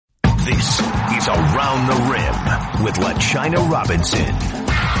This is Around the Rim with LaChina Robinson.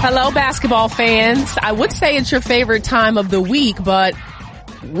 Hello, basketball fans. I would say it's your favorite time of the week, but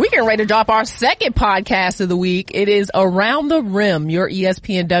we're getting ready to drop our second podcast of the week. It is Around the Rim, your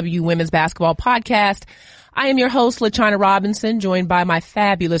ESPNW women's basketball podcast. I am your host, LaChina Robinson, joined by my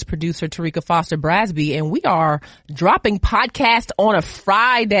fabulous producer, Tarika Foster Brasby, and we are dropping podcast on a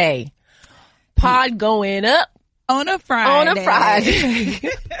Friday. Pod going up. On a Friday.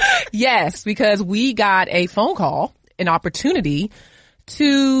 Yes, because we got a phone call, an opportunity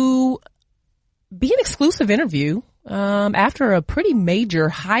to be an exclusive interview after a pretty major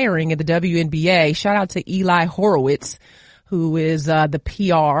hiring at the WNBA. Shout out to Eli Horowitz, who is the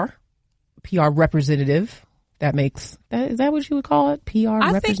PR representative. Is that what you would call it? PR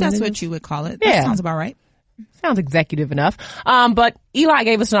representative? I think that's what you would call it. Yeah. That sounds about right. Sounds executive enough. But Eli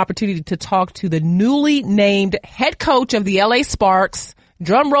gave us an opportunity to talk to the newly named head coach of the LA Sparks.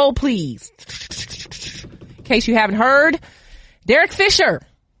 Drum roll, please. In case you haven't heard, Derek Fisher,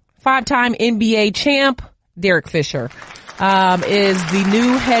 5-time NBA champ. Derek Fisher, is the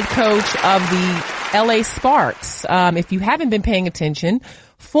new head coach of the LA Sparks. If you haven't been paying attention,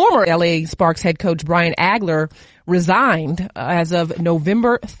 former LA Sparks head coach Brian Agler resigned as of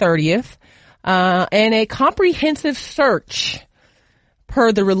November 30th. And a comprehensive search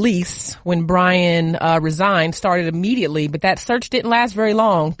per the release when Brian resigned started immediately, but that search didn't last very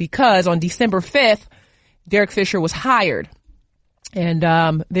long because on December 5th, Derek Fisher was hired.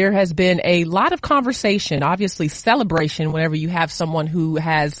 And there has been a lot of conversation, obviously celebration whenever you have someone who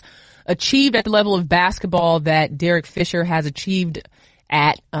has achieved at the level of basketball that Derek Fisher has achieved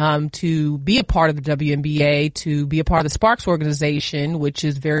at, to be a part of the WNBA, to be a part of the Sparks organization, which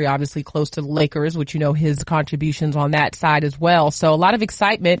is very obviously close to the Lakers, which you know his contributions on that side as well. So a lot of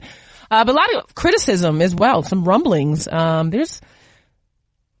excitement, but a lot of criticism as well, some rumblings. There's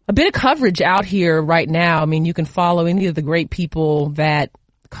a bit of coverage out here right now. I mean, you can follow any of the great people that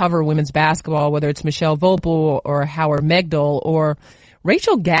cover women's basketball, whether it's Michelle Vopel or Howard Megdal or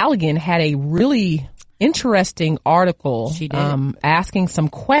Rachel Galligan had a really interesting article asking some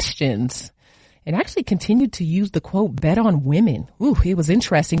questions and actually continued to use the quote, bet on women. Ooh, it was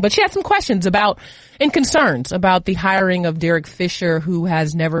interesting. But she had some questions about and concerns about the hiring of Derek Fisher, who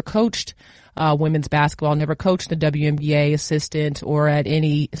has never coached women's basketball, never coached the WNBA assistant or at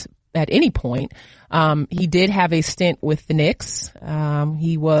any point. He did have a stint with the Knicks.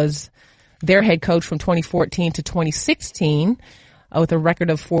 He was their head coach from 2014 to 2016 with a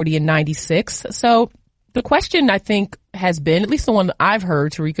record of 40-96. So the question, I think, has been, at least the one that I've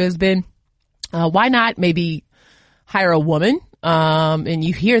heard, Tarika, has been, why not maybe hire a woman? And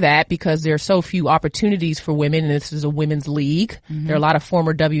you hear that because there are so few opportunities for women, and this is a women's league. Mm-hmm. There are a lot of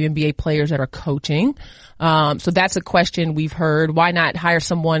former WNBA players that are coaching. So that's a question we've heard. Why not hire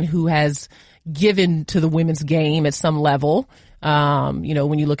someone who has given to the women's game at some level? You know,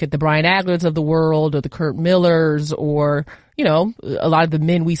 when you look at the Brian Aglers of the world or the Kurt Millers or, you know, a lot of the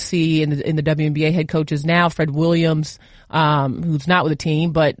men we see in the WNBA head coaches now, Fred Williams, who's not with the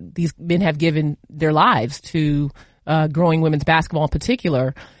team, but these men have given their lives to, growing women's basketball in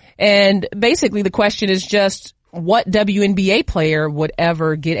particular. And basically the question is just what WNBA player would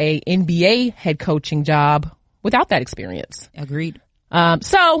ever get a NBA head coaching job without that experience? Agreed.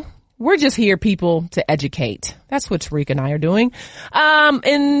 So we're just here, people, to educate. That's what Tarika and I are doing.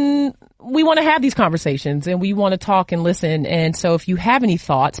 And we want to have these conversations and we want to talk and listen. And so if you have any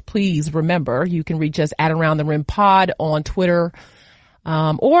thoughts, please remember you can reach us at Around the Rim Pod on Twitter,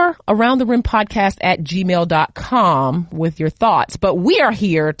 or Around the Rim Podcast at gmail.com with your thoughts. But we are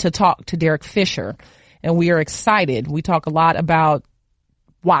here to talk to Derek Fisher and we are excited. We talk a lot about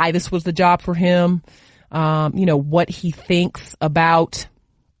why this was the job for him, you know, what he thinks about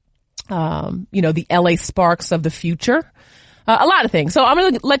you know, the LA Sparks of the future, a lot of things. So I'm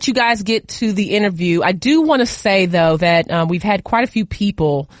going to let you guys get to the interview. I do want to say though that, we've had quite a few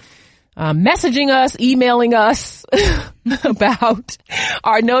people, messaging us, emailing us about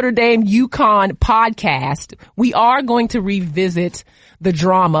our Notre Dame UConn podcast. We are going to revisit the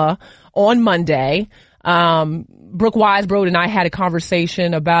drama on Monday. Brooke Weisbrod and I had a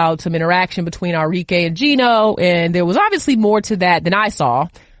conversation about some interaction between Enrique and Gino, and there was obviously more to that than I saw.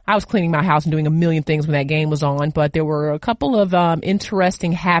 I was cleaning my house and doing a million things when that game was on, but there were a couple of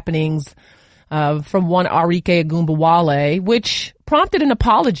interesting happenings from one Enrique Agumbawale, which prompted an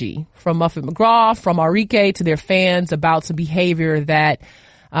apology from Muffet McGraw, from Enrique to their fans about some behavior that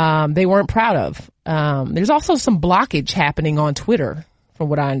they weren't proud of. There's also some blockage happening on Twitter, from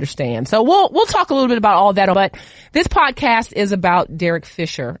what I understand. So we'll talk a little bit about all that, but this podcast is about Derek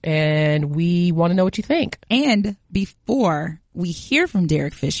Fisher, and we want to know what you think. And before we hear from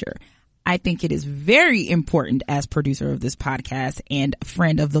Derek Fisher, I think it is very important as producer of this podcast and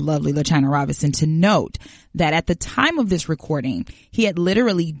friend of the lovely LaChina Robinson to note that at the time of this recording, he had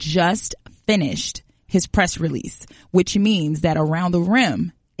literally just finished his press release, which means that Around the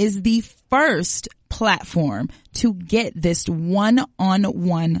Rim is the first platform to get this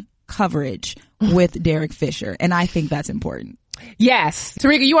one-on-one coverage with Derek Fisher. And I think that's important. Yes,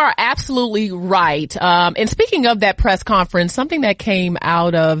 Tarika, you are absolutely right. And speaking of that press conference, something that came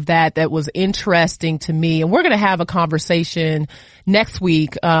out of that was interesting to me, and we're going to have a conversation next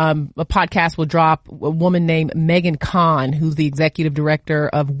week. A podcast will drop a woman named Megan Kahn, who's the executive director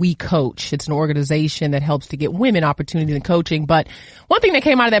of We Coach. It's an organization that helps to get women opportunity in coaching. But one thing that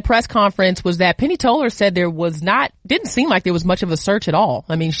came out of that press conference was that Penny Toller said didn't seem like there was much of a search at all.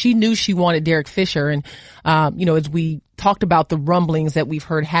 I mean, she knew she wanted Derek Fisher. And, as we talked about the rumblings that we've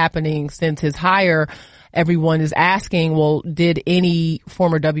heard happening since his hire, everyone is asking, well, did any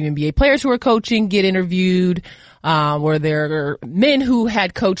former WNBA players who are coaching get interviewed? Were there men who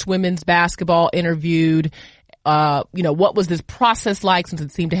had coached women's basketball interviewed? What was this process like since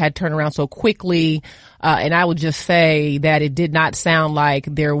it seemed to have turned around so quickly? And I would just say that it did not sound like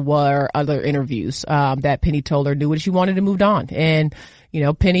there were other interviews, that Penny Toller knew what she wanted and moved on. And,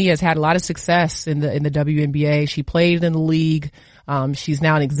 Penny has had a lot of success in the WNBA. She played in the league. She's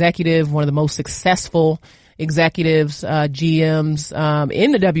now an executive, one of the most successful executives, GMs,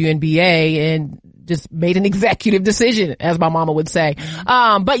 in the WNBA, and just made an executive decision, as my mama would say.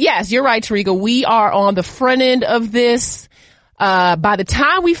 But yes, you're right, Tarika. We are on the front end of this. By the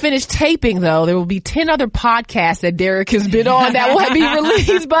time we finish taping, though, there will be 10 other podcasts that Derek has been on that will be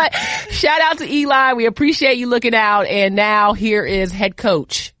released. But shout out to Eli. We appreciate you looking out. And now here is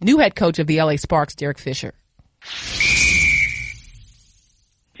new head coach of the LA Sparks, Derek Fisher.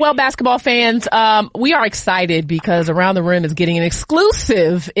 Well, basketball fans, we are excited because Around the Rim is getting an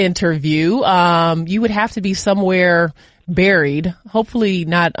exclusive interview. You would have to be somewhere buried, hopefully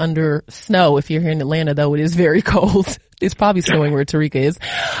not under snow. If you're here in Atlanta, though, it is very cold. It's probably snowing where Tarika is.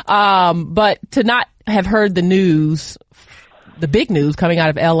 But to not have heard the news, the big news coming out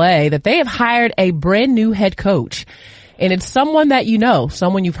of LA, that they have hired a brand new head coach. And it's someone that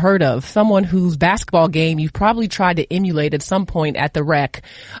someone you've heard of, someone whose basketball game you've probably tried to emulate at some point at the Rec.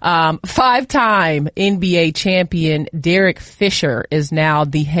 5-time NBA champion Derek Fisher is now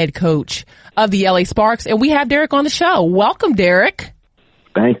the head coach of the LA Sparks. And we have Derek on the show. Welcome, Derek.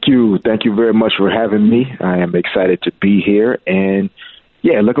 Thank you. Thank you very much for having me. I am excited to be here. And,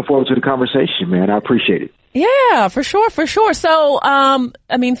 looking forward to the conversation, man. I appreciate it. Yeah, for sure. So,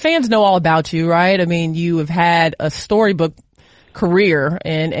 fans know all about you, right? I mean, you have had a storybook career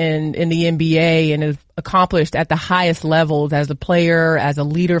in the NBA and have accomplished at the highest levels as a player, as a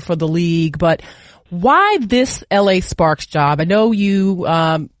leader for the league. But why this LA Sparks job? I know you,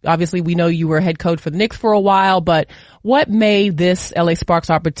 obviously we know you were head coach for the Knicks for a while, but what made this LA Sparks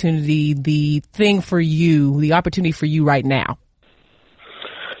opportunity the opportunity for you right now?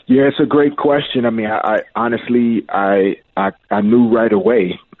 Yeah, it's a great question. I mean, I honestly, I knew right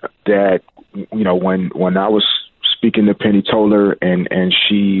away that, when I was speaking to Penny Toller and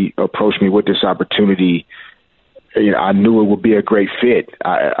she approached me with this opportunity, I knew it would be a great fit.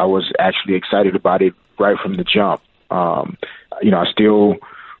 I was actually excited about it right from the jump. I still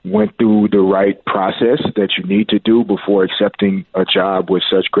went through the right process that you need to do before accepting a job with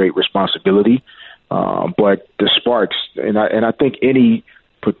such great responsibility. But the Sparks, and I think any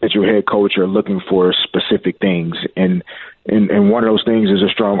potential head coach are looking for specific things. And one of those things is a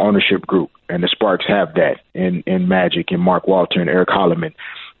strong ownership group. And the Sparks have that in Magic and Mark Walter and Eric Holloman.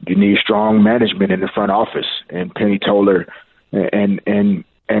 You need strong management in the front office, and Penny Toller and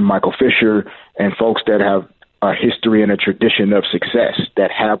Michael Fisher and folks that have a history and a tradition of success,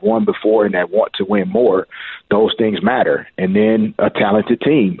 that have won before and that want to win more. Those things matter. And then a talented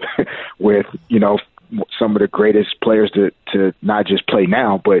team with, some of the greatest players to not just play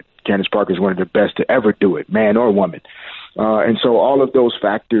now, but Candace Parker is one of the best to ever do it, man or woman. And so all of those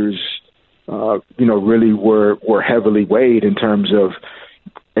factors, really were heavily weighed in terms of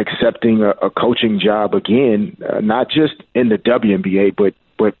accepting a coaching job again, not just in the WNBA, but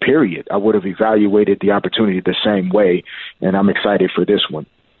period. I would have evaluated the opportunity the same way, and I'm excited for this one.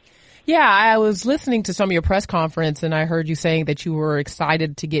 Yeah, I was listening to some of your press conference and I heard you saying that you were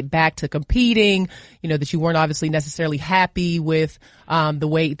excited to get back to competing, that you weren't obviously necessarily happy with the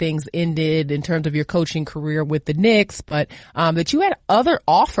way things ended in terms of your coaching career with the Knicks, but that you had other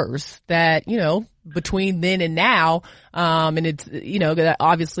offers that, between then and now, and it's, that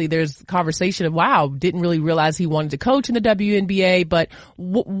obviously there's conversation of, wow, didn't really realize he wanted to coach in the WNBA, but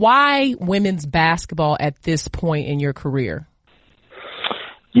why women's basketball at this point in your career?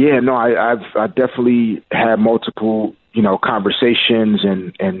 Yeah, no, I've definitely had multiple, conversations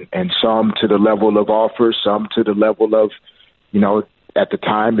and some to the level of offers, some to the level of, at the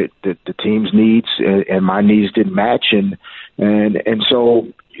time the team's needs and my needs didn't match. And so,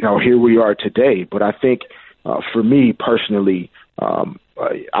 here we are today. But I think for me personally, I'm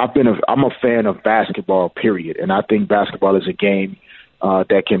a fan of basketball, period. And I think basketball is a game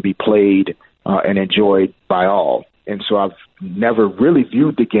that can be played and enjoyed by all. And so I've never really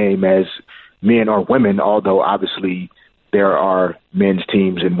viewed the game as men or women, although obviously there are men's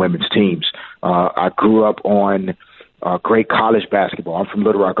teams and women's teams. I grew up on great college basketball. I'm from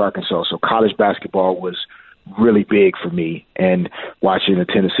Little Rock, Arkansas, so college basketball was really big for me. And watching the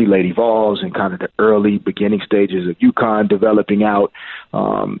Tennessee Lady Vols and kind of the early beginning stages of UConn developing out,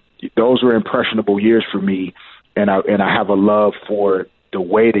 those were impressionable years for me. And I have a love for the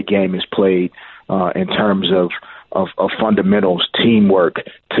way the game is played in terms of fundamentals, teamwork,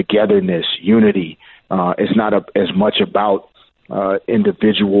 togetherness, unity. It's not as much about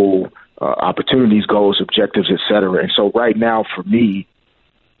individual opportunities, goals, objectives, et cetera. And so right now for me,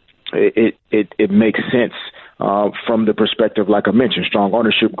 it makes sense from the perspective, like I mentioned, strong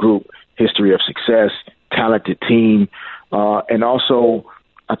ownership group, history of success, talented team, and also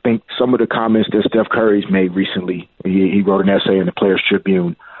I think some of the comments that Steph Curry's made recently, he wrote an essay in the Players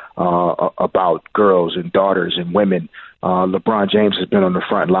Tribune about girls and daughters and women. LeBron James has been on the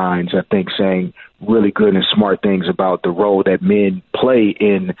front lines, I think, saying really good and smart things about the role that men play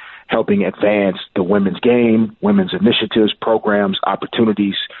in helping advance the women's game, women's initiatives, programs,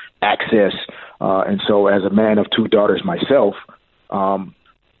 opportunities, access. And so as a man of two daughters myself,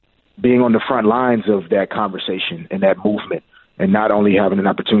 being on the front lines of that conversation and that movement, and not only having an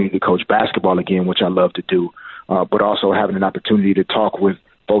opportunity to coach basketball again, which I love to do, but also having an opportunity to talk with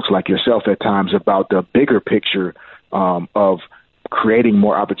folks like yourself at times about the bigger picture of creating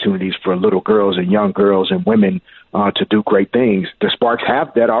more opportunities for little girls and young girls and women to do great things. The Sparks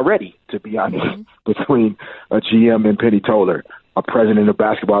have that already, to be honest, between a GM and Penny Toller, a president of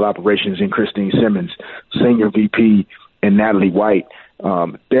basketball operations in Christine Simmons, senior VP and Natalie White.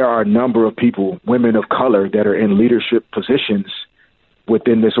 There are a number of people, women of color, that are in leadership positions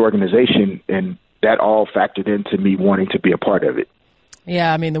within this organization, and that all factored into me wanting to be a part of it.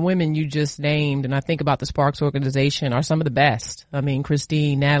 Yeah, I mean, the women you just named, and I think about the Sparks organization, are some of the best. I mean,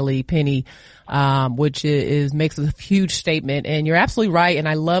 Christine, Natalie, Penny, which makes a huge statement. And you're absolutely right. And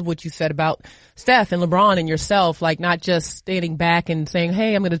I love what you said about Steph and LeBron and yourself, like not just standing back and saying,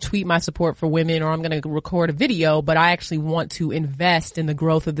 hey, I'm going to tweet my support for women or I'm going to record a video, but I actually want to invest in the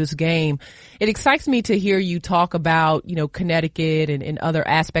growth of this game. It excites me to hear you talk about, Connecticut and other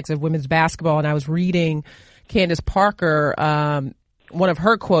aspects of women's basketball. And I was reading Candace Parker, one of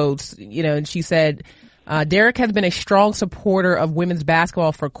her quotes, and she said, Derek has been a strong supporter of women's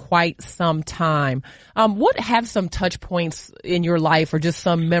basketball for quite some time. What have some touch points in your life or just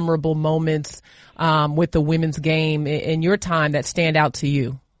some memorable moments with the women's game in your time that stand out to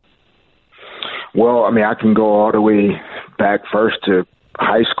you? Well, I mean, I can go all the way back first to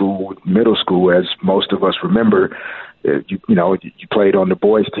high school, middle school, as most of us remember. You played on the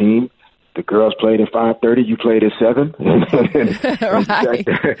boys' team. The girls played at 5:30. You played at 7. and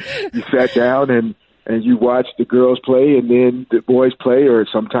you sat down and you watched the girls play, and then the boys play, or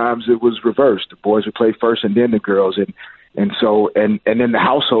sometimes it was reversed. The boys would play first, and then the girls. And then the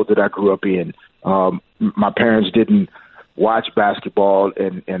household that I grew up in, my parents didn't watch basketball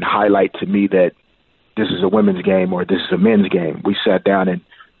and highlight to me that this is a women's game or this is a men's game. We sat down and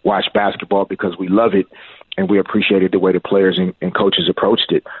watched basketball because we love it. And we appreciated the way the players and coaches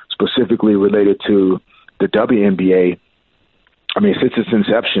approached it, specifically related to the WNBA. I mean, since its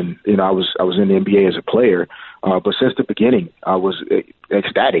inception, I was in the NBA as a player, but since the beginning, I was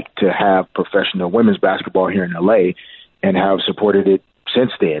ecstatic to have professional women's basketball here in LA, and have supported it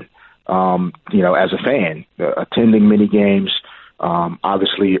since then. As a fan, attending many games.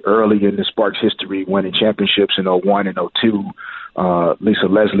 Obviously, early in the Sparks history, winning championships in 2001 and 2002. Lisa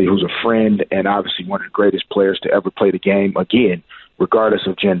Leslie, who's a friend and obviously one of the greatest players to ever play the game, again, regardless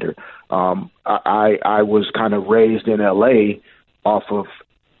of gender. I was kind of raised in LA off of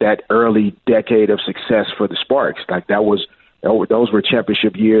that early decade of success for the Sparks. Like those were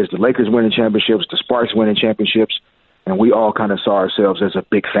championship years. The Lakers winning championships, the Sparks winning championships, and we all kind of saw ourselves as a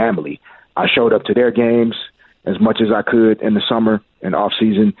big family. I showed up to their games as much as I could in the summer and off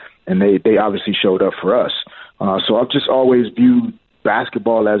season, and they obviously showed up for us. So I've just always viewed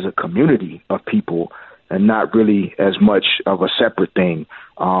basketball as a community of people and not really as much of a separate thing.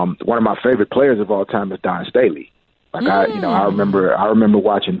 One of my favorite players of all time is Don Staley. I remember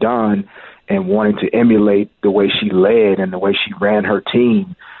watching Don and wanting to emulate the way she led and the way she ran her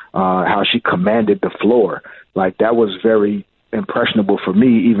team, how she commanded the floor. Like, that was very impressionable for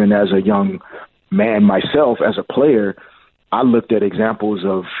me, even as a young man myself, as a player. I looked at examples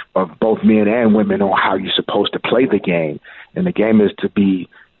of both men and women on how you're supposed to play the game. And the game is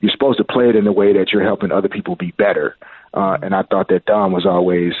you're supposed to play it in a way that you're helping other people be better. And I thought that Dawn was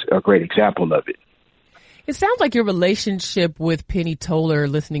always a great example of it. It sounds like your relationship with Penny Toler,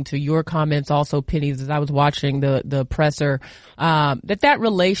 listening to your comments also, Penny, as I was watching the presser, that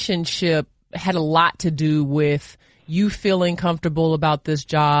relationship had a lot to do with you feeling comfortable about this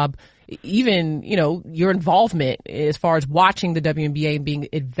job, even, your involvement as far as watching the WNBA and being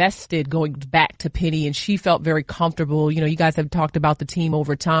invested, going back to Penny, and she felt very comfortable. You guys have talked about the team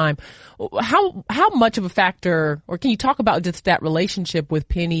over time. How much of a factor, or can you talk about just that relationship with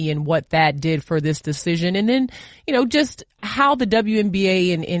Penny and what that did for this decision? And then, just how the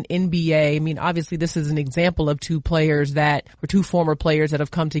WNBA and NBA, I mean, obviously this is an example of two former players that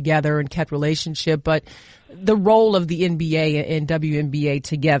have come together and kept relationship, but the role of the NBA and WNBA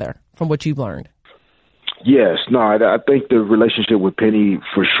together, from what you've learned. Yes, no, I think the relationship with Penny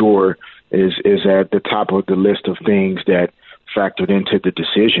for sure is at the top of the list of things that factored into the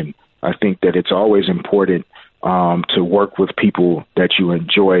decision. I think that it's always important to work with people that you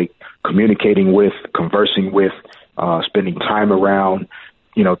enjoy communicating with, conversing with, spending time around.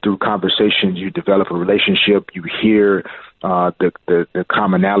 Through conversations, you develop a relationship. You hear the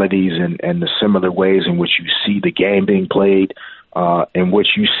commonalities and the similar ways in which you see the game being played, in which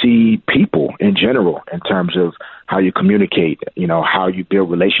you see people in general, in terms of how you communicate, how you build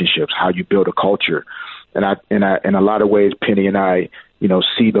relationships, how you build a culture. And in a lot of ways, Penny and I,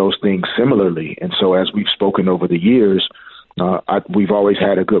 see those things similarly. And so as we've spoken over the years, we've always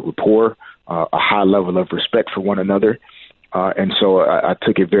had a good rapport, a high level of respect for one another. And so I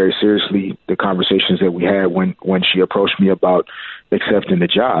took it very seriously, the conversations that we had when she approached me about accepting the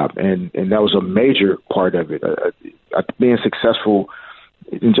job. And that was a major part of it. Being successful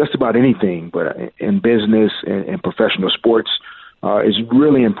in just about anything, but in business and professional sports, is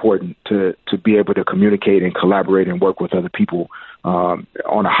really important to be able to communicate and collaborate and work with other people on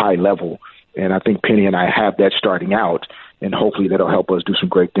a high level. And I think Penny and I have that starting out, and hopefully that'll help us do some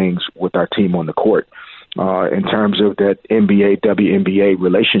great things with our team on the court. In terms of that NBA, WNBA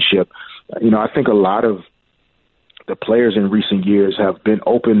relationship, I think a lot of the players in recent years have been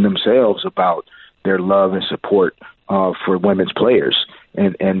open themselves about their love and support for women's players,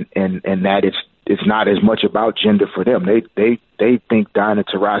 and that it's not as much about gender for them. They think Diana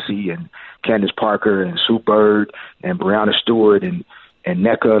Taurasi and Candace Parker and Sue Bird and Breonna Stewart and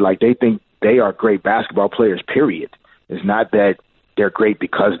Nneka, like, they think they are great basketball players, period. It's not that they're great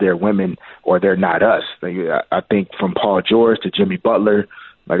because they're women or they're not us. I think from Paul George to Jimmy Butler,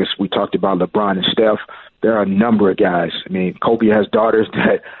 like we talked about LeBron and Steph, there are a number of guys. I mean, Kobe has daughters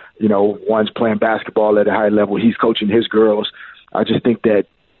that, one's playing basketball at a high level. He's coaching his girls. I just think that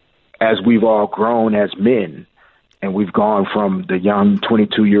as we've all grown as men, and we've gone from the young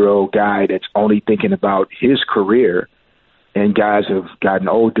 22-year-old guy that's only thinking about his career, and guys have gotten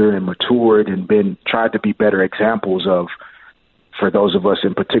older and matured and tried to be better examples of, for those of us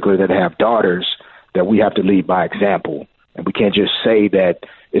in particular that have daughters, that we have to lead by example. And we can't just say that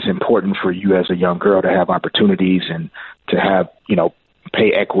it's important for you as a young girl to have opportunities and to have,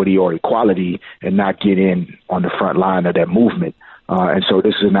 pay equity or equality and not get in on the front line of that movement. And so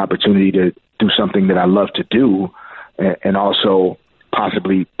this is an opportunity to do something that I love to do, and also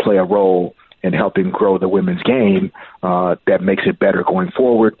possibly play a role in helping grow the women's game that makes it better going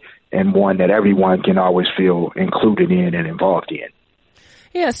forward, and one that everyone can always feel included in and involved in.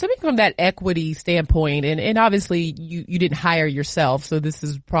 Yeah, so from that equity standpoint, and obviously you didn't hire yourself, so this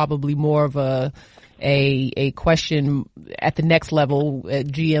is probably more of a question at the next level, at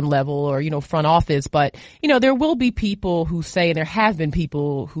GM level or, front office. But, there will be people who say, and there have been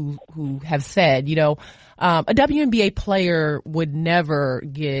people who have said, a WNBA player would never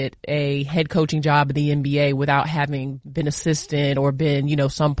get a head coaching job in the NBA without having been assistant or been,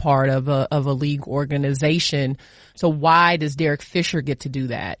 some part of a league organization. So why does Derek Fisher get to do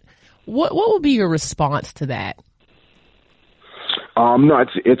that? What would be your response to that? No,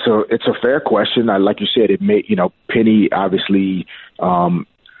 it's a fair question. Like you said, Penny obviously,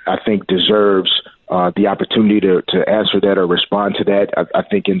 I think deserves the opportunity to answer that or respond to that. I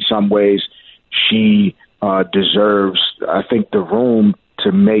think in some ways she deserves, I think, the room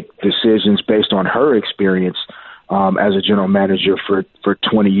to make decisions based on her experience as a general manager for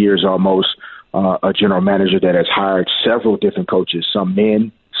 20 years almost, a general manager that has hired several different coaches, some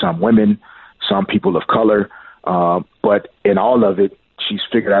men, some women, some people of color. But in all of it, she's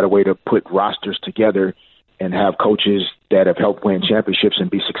figured out a way to put rosters together and have coaches that have helped win championships and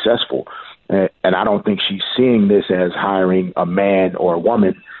be successful. And I don't think she's seeing this as hiring a man or a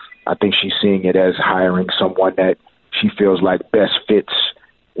woman. I think she's seeing it as hiring someone that she feels like best fits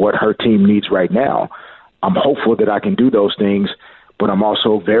what her team needs right now. I'm hopeful that I can do those things, but I'm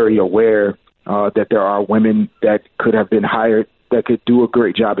also very aware that there are women that could have been hired that could do a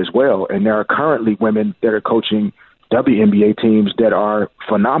great job as well. And there are currently women that are coaching WNBA teams that are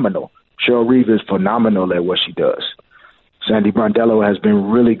phenomenal. Cheryl Reeve is phenomenal at what she does. Sandy Brondello has been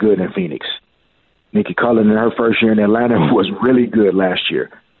really good in Phoenix. Nikki Cullen in her first year in Atlanta was really good last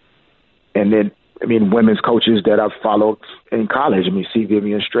year. And then, women's coaches that I've followed in college, C.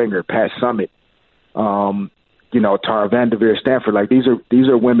 Vivian Stringer, Pat Summitt, Tara Vanderveer, Stanford. Like these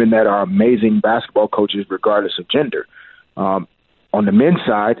are women that are amazing basketball coaches regardless of gender. On the men's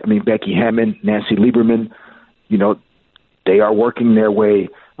side, Becky Hammond, Nancy Lieberman, they are working their way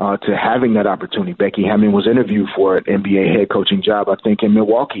to having that opportunity. Becky Hammond was interviewed for an NBA head coaching job, I think, in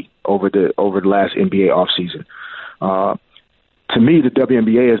Milwaukee over the last NBA offseason. To me, the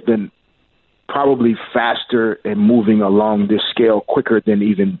WNBA has been probably faster and moving along this scale quicker than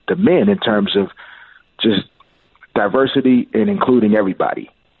even the men in terms of just diversity and including everybody,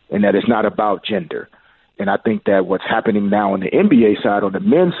 and that it's not about gender. And I think that what's happening now on the NBA side, on the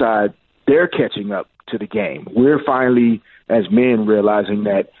men's side, they're catching up to the game. We're finally, as men, realizing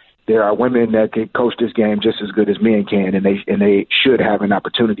that there are women that can coach this game just as good as men can, and they should have an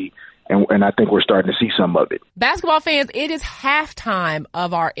opportunity. And I think we're starting to see some of it. Basketball fans, it is halftime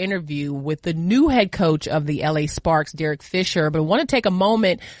of our interview with the new head coach of the LA Sparks, Derek Fisher. But I want to take a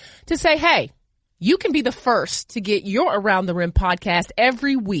moment to say, hey, you can be the first to get your Around the Rim podcast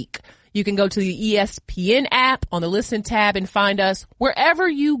every week. You can go to the ESPN app on the Listen tab and find us wherever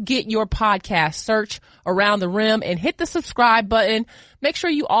you get your podcast. Search Around the Rim and hit the subscribe button. Make sure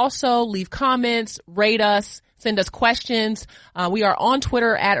you also leave comments, rate us, send us questions. We are on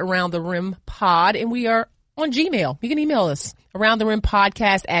Twitter at Around the Rim Pod, and we are on Gmail. You can email us,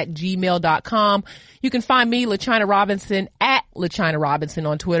 aroundtherimpodcast@gmail.com. You can find me, LaChina Robinson, at LaChina Robinson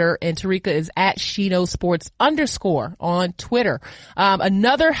on Twitter, and Tarika is at SheKnowsSports_ on Twitter.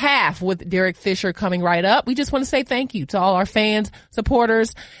 Another half with Derek Fisher coming right up. We just want to say thank you to all our fans,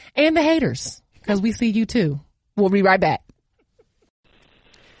 supporters, and the haters, because we see you too. We'll be right back.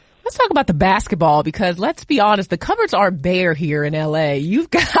 Let's talk about the basketball, because let's be honest, the cupboards aren't bare here in LA. You've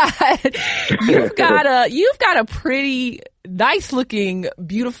got a pretty nice looking,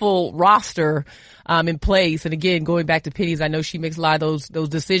 beautiful roster in place. And again, going back to Penny's, I know she makes a lot of those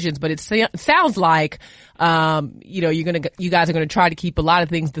decisions, but it sounds like you guys are gonna try to keep a lot of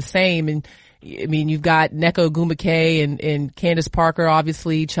things the same. And you've got Nneka Ogwumike and Candace Parker,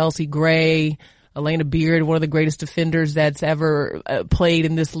 obviously, Chelsea Gray, Elena Beard, one of the greatest defenders that's ever played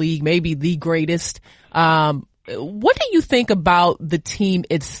in this league, maybe the greatest. What do you think about the team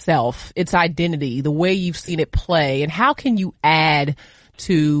itself, its identity, the way you've seen it play, and how can you add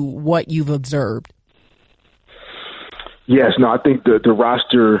to what you've observed? Yes, no, I think the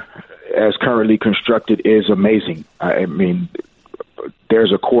roster as currently constructed is amazing.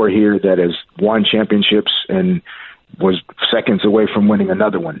 There's a core here that has won championships and was seconds away from winning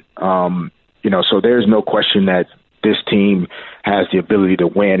another one. So there's no question that this team has the ability to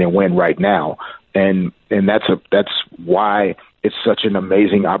win and win right now. And that's why it's such an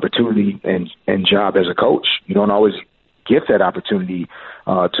amazing opportunity and job as a coach. You don't always get that opportunity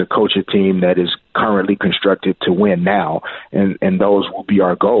to coach a team that is currently constructed to win now. And those will be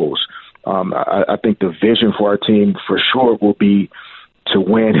our goals. I think the vision for our team for sure will be to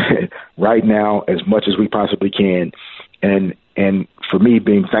win right now as much as we possibly can. And for me,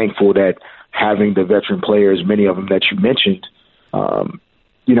 being thankful that having the veteran players, many of them that you mentioned,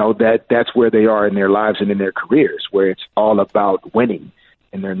 that's where they are in their lives and in their careers, where it's all about winning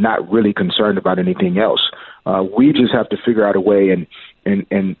and they're not really concerned about anything else. We just have to figure out a way, and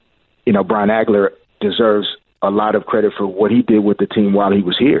Brian Agler deserves a lot of credit for what he did with the team while he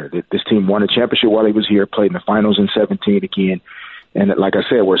was here. This team won a championship while he was here, played in the finals in 2017 again, and like I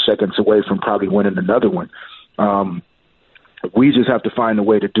said, we're seconds away from probably winning another one. We just have to find a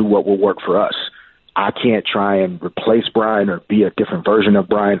way to do what will work for us. I can't try and replace Brian or be a different version of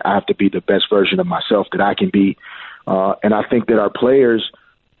Brian. I have to be the best version of myself that I can be. And I think that our players,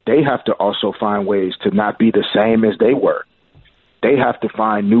 they have to also find ways to not be the same as they were. They have to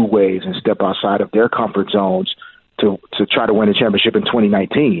find new ways and step outside of their comfort zones to try to win a championship in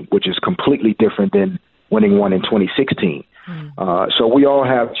 2019, which is completely different than winning one in 2016. So we all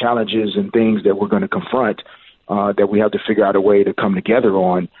have challenges and things that we're going to confront that we have to figure out a way to come together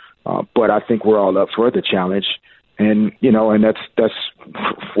on. But I think we're all up for the challenge. And, and that's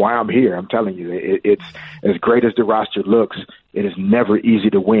why I'm here. I'm telling you, it's as great as the roster looks. It is never easy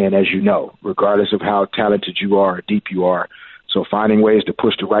to win, as you know, regardless of how talented you are or deep you are. So finding ways to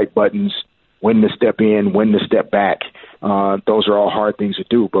push the right buttons, when to step in, when to step back, those are all hard things to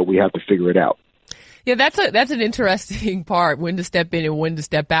do, but we have to figure it out. Yeah, that's an interesting part, when to step in and when to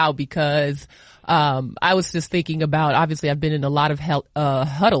step out, because I was just thinking about, obviously I've been in a lot of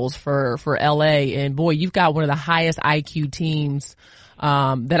huddles for LA, and boy, you've got one of the highest IQ teams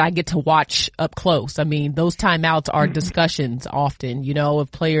that I get to watch up close. I mean, those timeouts are discussions often,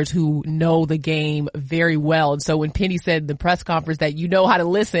 of players who know the game very well. And so when Penny said in the press conference that you know how to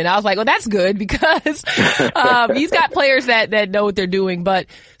listen, I was like, well, that's good, because he's got players that know what they're doing. But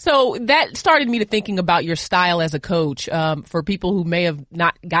so that started me to thinking about your style as a coach. For people who may have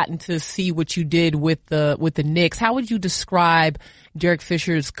not gotten to see what you did with the Knicks, how would you describe Derek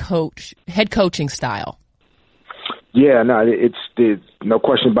Fisher's head coaching style? Yeah, no, it's no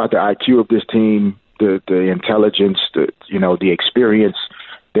question about the IQ of this team, the intelligence, the experience.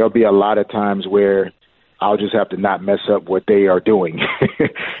 There'll be a lot of times where I'll just have to not mess up what they are doing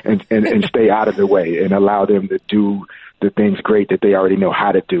and stay out of the way and allow them to do the things great that they already know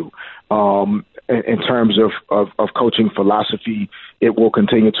how to do. In terms of coaching philosophy, it will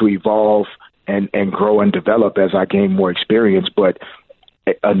continue to evolve and grow and develop as I gain more experience. But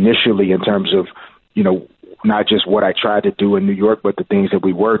initially, in terms of, not just what I tried to do in New York, but the things that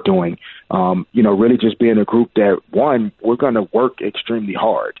we were doing, really just being a group that, one, we're going to work extremely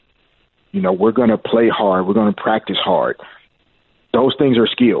hard. We're going to play hard. We're going to practice hard. Those things are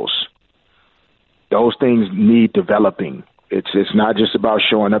skills. Those things need developing. It's not just about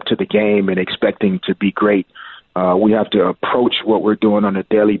showing up to the game and expecting to be great. We have to approach what we're doing on a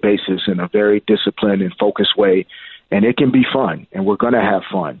daily basis in a very disciplined and focused way, and it can be fun, and we're going to have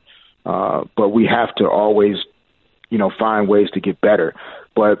fun. But we have to always, find ways to get better.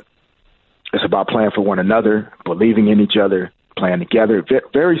 But it's about playing for one another, believing in each other, playing together.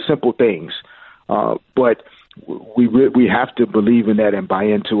 Very simple things. But we have to believe in that and buy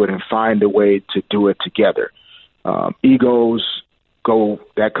into it and find a way to do it together. Egos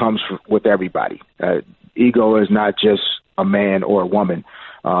that comes with everybody. Ego is not just a man or a woman,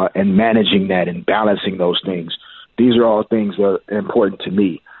 and managing that and balancing those things. These are all things that are important to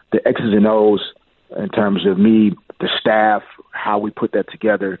me. The X's and O's in terms of me, the staff, how we put that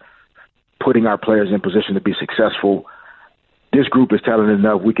together, putting our players in position to be successful. This group is talented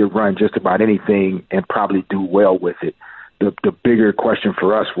enough we can run just about anything and probably do well with it. The bigger question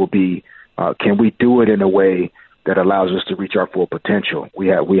for us will be, can we do it in a way that allows us to reach our full potential? We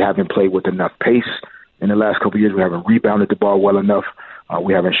haven't played with enough pace in the last couple of years. We haven't rebounded the ball well enough.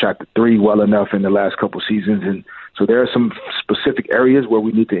 We haven't shot the three well enough in the last couple of seasons. And so there are some specific areas where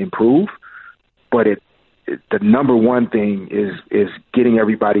we need to improve. But the number one thing is getting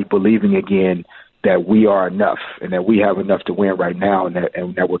everybody believing again that we are enough and that we have enough to win right now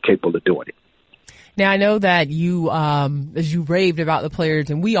and that we're capable of doing it. Now, I know that you, as you raved about the players,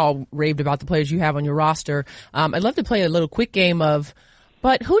 and we all raved about the players you have on your roster, I'd love to play a little quick game of,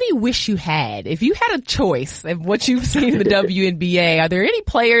 but who do you wish you had? If you had a choice of what you've seen in the WNBA, are there any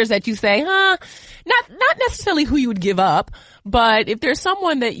players that you say, not necessarily who you would give up, but if there's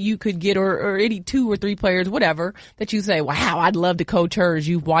someone that you could get, or any 2 or 3 players, whatever, that you say, wow, I'd love to coach her as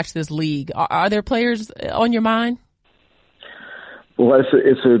you've watched this league. Are there players on your mind? Well,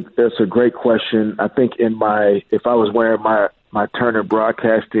 it's a great question. I think if I was wearing my Turner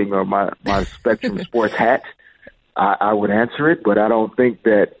Broadcasting or my Spectrum Sports hat, I would answer it, but I don't think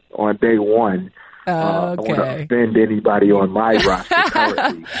that on day one I want to offend anybody on my roster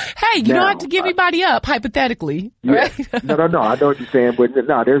currently. Hey, you don't have to give anybody up, hypothetically. Right? Yeah. No, I know what you're saying, but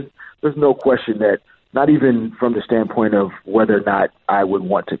no, there's no question that, not even from the standpoint of whether or not I would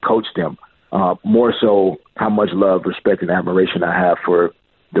want to coach them, more so how much love, respect, and admiration I have for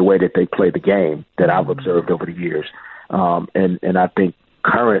the way that they play the game that I've observed over the years. And I think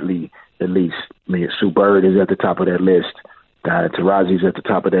currently, at least, Sue Bird is at the top of that list. Tarazi's at the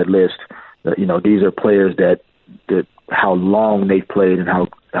top of that list. These are players that how long they've played and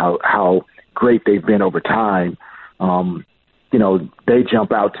how great they've been over time. They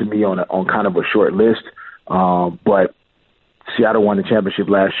jump out to me on kind of a short list. But Seattle won the championship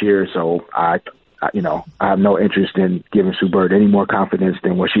last year, so I have no interest in giving Sue Bird any more confidence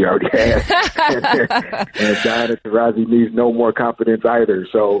than what she already has. and Diana Taurasi needs no more confidence either.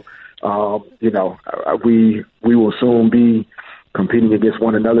 So, we will soon be competing against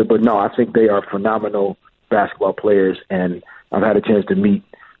one another. But no, I think they are phenomenal basketball players, and I've had a chance to meet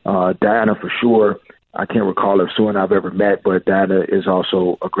Diana for sure. I can't recall if Sue and I've ever met, but Diana is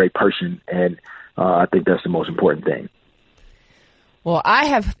also a great person, and I think that's the most important thing. Well, I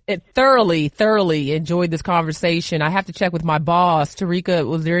have thoroughly enjoyed this conversation. I have to check with my boss. Tarika,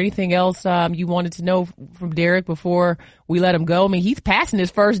 was there anything else you wanted to know from Derek before we let him go? I mean, he's passing his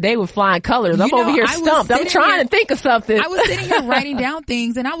first day with flying colors. I'm over here stumped. I'm trying to think of something. I was sitting here writing down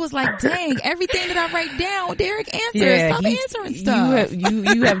things, and I was like, dang, everything that I write down, Derek answers. Yeah, Stop answering stuff.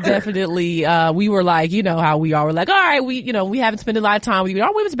 You have definitely, we were like, you know how we are. We're like, all right, we haven't spent a lot of time with you.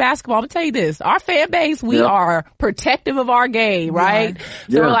 Our women's basketball, I'm going to tell you this, our fan base, we are protective of our game, right?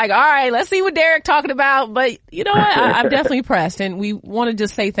 So we're like, all right, let's see what Derek talking about. But you know what? I'm definitely impressed. And we want to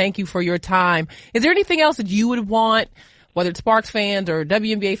just say thank you for your time. Is there anything else that you would want, whether it's Sparks fans or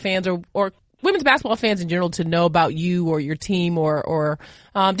WNBA fans or women's basketball fans in general, to know about you or your team or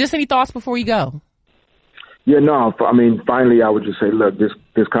just any thoughts before you go? Yeah, no, I mean, finally, I would just say, look,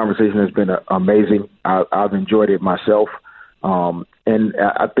 this conversation has been amazing. I've enjoyed it myself. And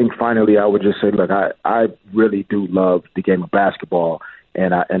I think finally I would just say, look, I really do love the game of basketball,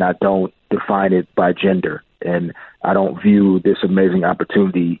 and I don't define it by gender, and I don't view this amazing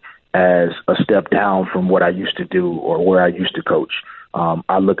opportunity as a step down from what I used to do or where I used to coach.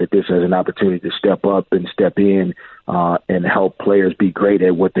 I look at this as an opportunity to step up and step in and help players be great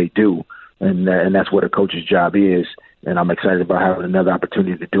at what they do, and that's what a coach's job is. And I'm excited about having another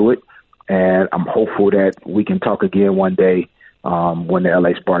opportunity to do it. And I'm hopeful that we can talk again one day when the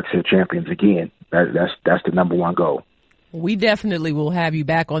LA Sparks are champions again. That's the number one goal. We definitely will have you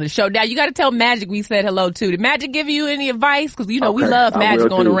back on the show. Now, you got to tell Magic we said hello, too. Did Magic give you any advice? Because, we love Magic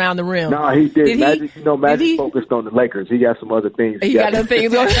going around the rim. No, he did. Magic focused on the Lakers. He got some other things. He got other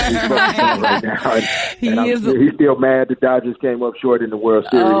things going on right now. He's still mad the Dodgers came up short in the World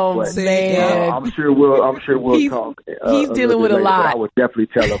Series. Oh, but, man. I'm sure we'll talk. He's dealing with a lot. I would definitely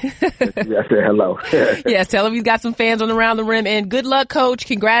tell him I said hello. Yes, tell him he's got some fans on Around the Rim. And good luck, Coach.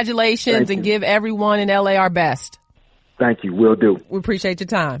 Congratulations. And give everyone in LA our best. Thank you. Will do. We appreciate your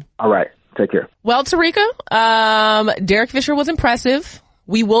time. All right. Take care. Well, Tarika, Derek Fisher was impressive.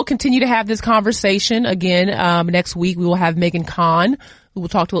 We will continue to have this conversation again. Next week, we will have Megan Kahn, who will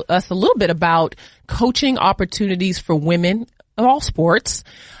talk to us a little bit about coaching opportunities for women of all sports.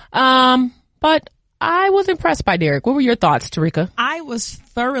 But I was impressed by Derek. What were your thoughts, Tarika? I was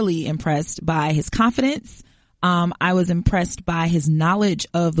thoroughly impressed by his confidence. I was impressed by his knowledge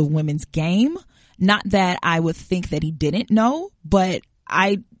of the women's game. Not that I would think that he didn't know, but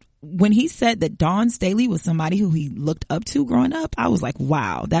when he said that Dawn Staley was somebody who he looked up to growing up, I was like,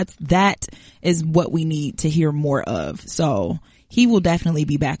 wow, that is what we need to hear more of. So he will definitely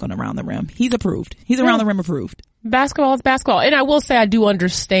be back on Around the Rim. He's approved. He's Around the Rim approved. Basketball is basketball. And I will say I do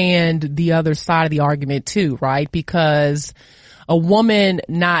understand the other side of the argument too, right? Because a woman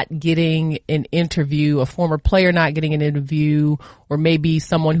not getting an interview, a former player not getting an interview, or maybe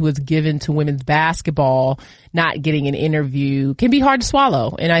someone who is given to women's basketball not getting an interview can be hard to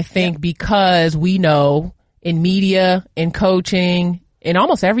swallow. And I think because we know in media, in coaching, in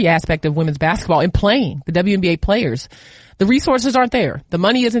almost every aspect of women's basketball, in playing, the WNBA players, the resources aren't there. The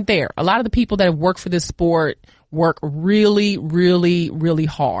money isn't there. A lot of the people that have worked for this sport work really, really, really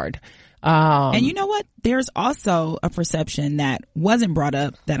hard. And you know what? There's also a perception that wasn't brought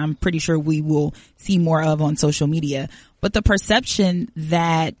up that I'm pretty sure we will see more of on social media, but the perception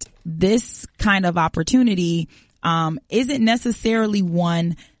that this kind of opportunity isn't necessarily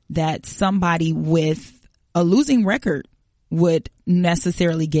one that somebody with a losing record would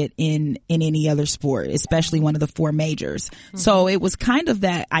necessarily get in any other sport, especially one of the four majors. Mm-hmm. So it was kind of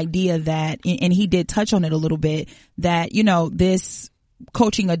that idea that, and he did touch on it a little bit, that, this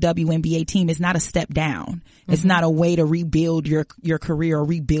coaching a WNBA team is not a step down. Mm-hmm. It's not a way to rebuild your career or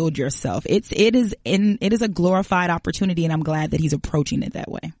rebuild yourself. It is a glorified opportunity, and I'm glad that he's approaching it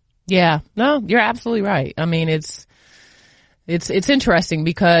that way. Yeah. No, you're absolutely right. I mean, it's interesting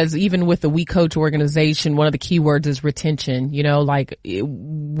because even with the We Coach organization, one of the key words is retention.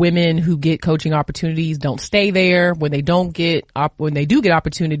 Women who get coaching opportunities don't stay there. When they do get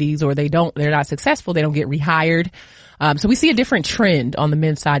opportunities or they're not successful, they don't get rehired. So we see a different trend on the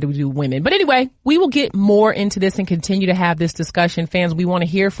men's side than we do women. But anyway, we will get more into this and continue to have this discussion. Fans, we want to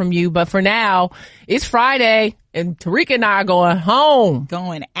hear from you. But for now, it's Friday and Tarika and I are going home.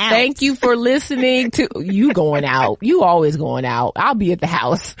 Going out. Thank you for listening to you going out. You always going out. I'll be at the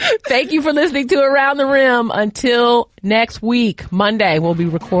house. Thank you for listening to Around the Rim. Until next week, Monday, we'll be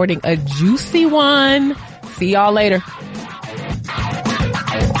recording a juicy one. See y'all later.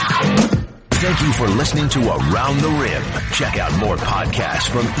 Thank you for listening to Around the Rim. Check out more podcasts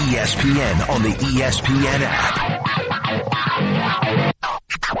from ESPN on the ESPN app.